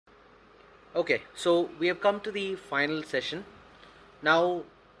Okay, so we have come to the final session. Now,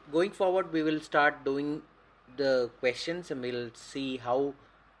 going forward, we will start doing the questions and we'll see how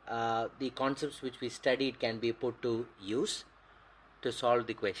the concepts which we studied can be put to use to solve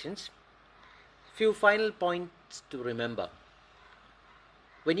the questions. Few final points to remember.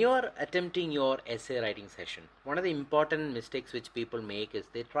 When you are attempting your essay writing session, one of the important mistakes which people make is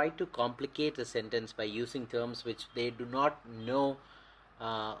they try to complicate a sentence by using terms which they do not know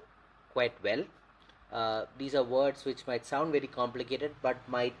uh, quite well. These are words which might sound very complicated but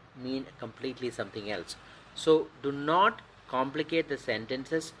might mean completely something else. So do not complicate the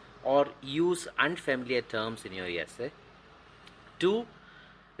sentences or use unfamiliar terms in your essay. 2.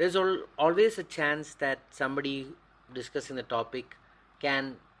 There's always a chance that somebody discussing the topic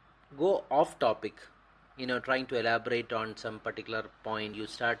can go off topic, trying to elaborate on some particular point. You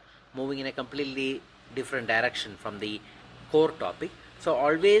start moving in a completely different direction from the core topic. So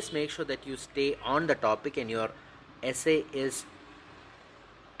always make sure that you stay on the topic and your essay is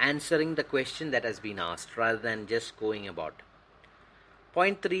answering the question that has been asked rather than just going about.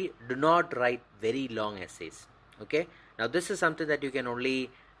 Point 3, do not write very long essays. Okay, now this is something that you can only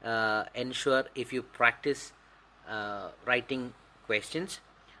ensure if you practice writing questions.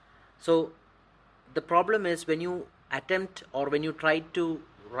 So the problem is when you attempt or when you try to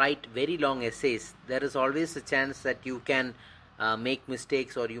write very long essays, there is always a chance that you can make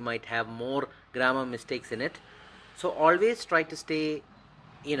mistakes or you might have more grammar mistakes in it. So always try to stay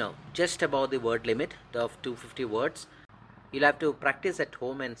just above the word limit of 250 words. You'll have to practice at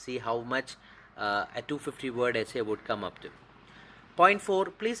home and see how much a 250 word essay would come up to. Point 4,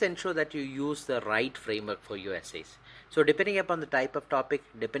 please ensure that you use the right framework for your essays. So depending upon the type of topic,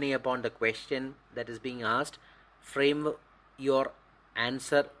 depending upon the question that is being asked, frame your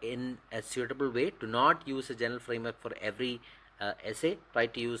answer in a suitable way. Do not use a general framework for every essay. Try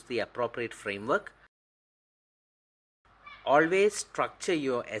to use the appropriate framework. Always structure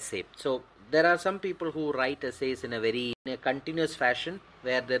your essay. So there are some people who write essays in a continuous fashion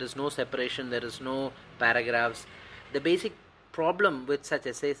where there is no separation, there is no paragraphs. The basic problem with such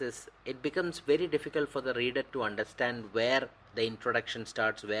essays is it becomes very difficult for the reader to understand where the introduction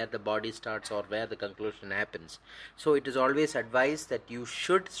starts, where the body starts, or where the conclusion happens. So it is always advised that you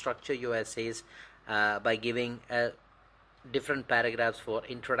should structure your essays by giving different paragraphs for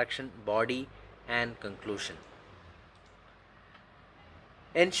introduction, body, and conclusion.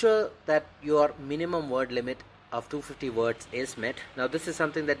 Ensure that your minimum word limit of 250 words is met. Now this is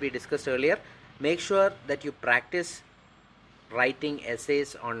something that we discussed earlier. Make sure that you practice writing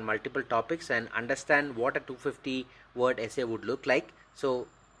essays on multiple topics and understand what a 250 word essay would look like. So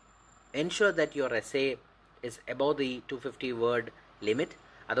ensure that your essay is above the 250 word limit,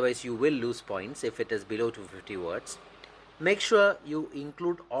 otherwise you will lose points if it is below 250 words. Make sure you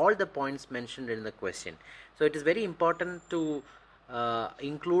include all the points mentioned in the question. So it is very important to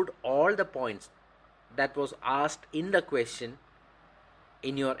include all the points that was asked in the question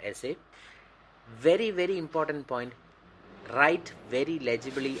in your essay. Very, very important point, write very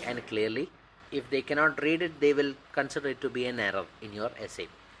legibly and clearly. If they cannot read it, they will consider it to be an error in your essay.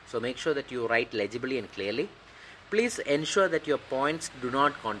 So make sure that you write legibly and clearly. Please ensure that your points do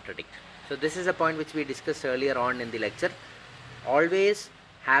not contradict. So this is a point which we discussed earlier on in the lecture. Always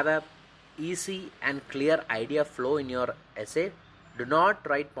have a easy and clear idea flow in your essay. Do not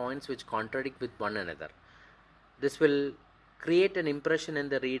write points which contradict with one another. This will create an impression in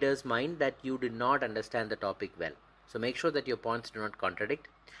the reader's mind that you did not understand the topic well. So make sure that your points do not contradict.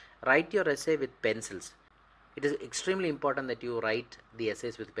 Write your essay with pencils. It is extremely important that you write the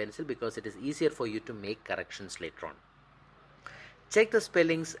essays with pencil because it is easier for you to make corrections later on. Check the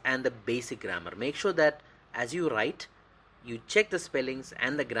spellings and the basic grammar. Make sure that as you write, you check the spellings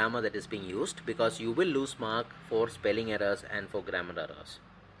and the grammar that is being used because you will lose mark for spelling errors and for grammar errors.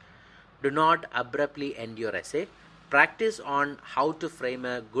 Do not abruptly end your essay. Practice on how to frame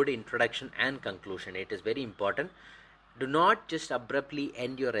a good introduction and conclusion. It is very important. Do not just abruptly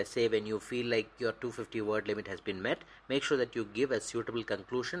end your essay when you feel like your 250 word limit has been met. Make sure that you give a suitable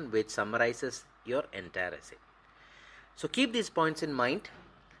conclusion which summarizes your entire essay. So keep these points in mind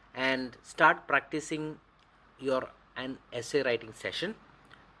and start practicing an essay writing session.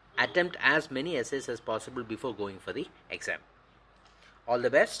 Attempt as many essays as possible before going for the exam. All the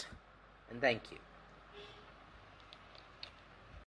best and thank you.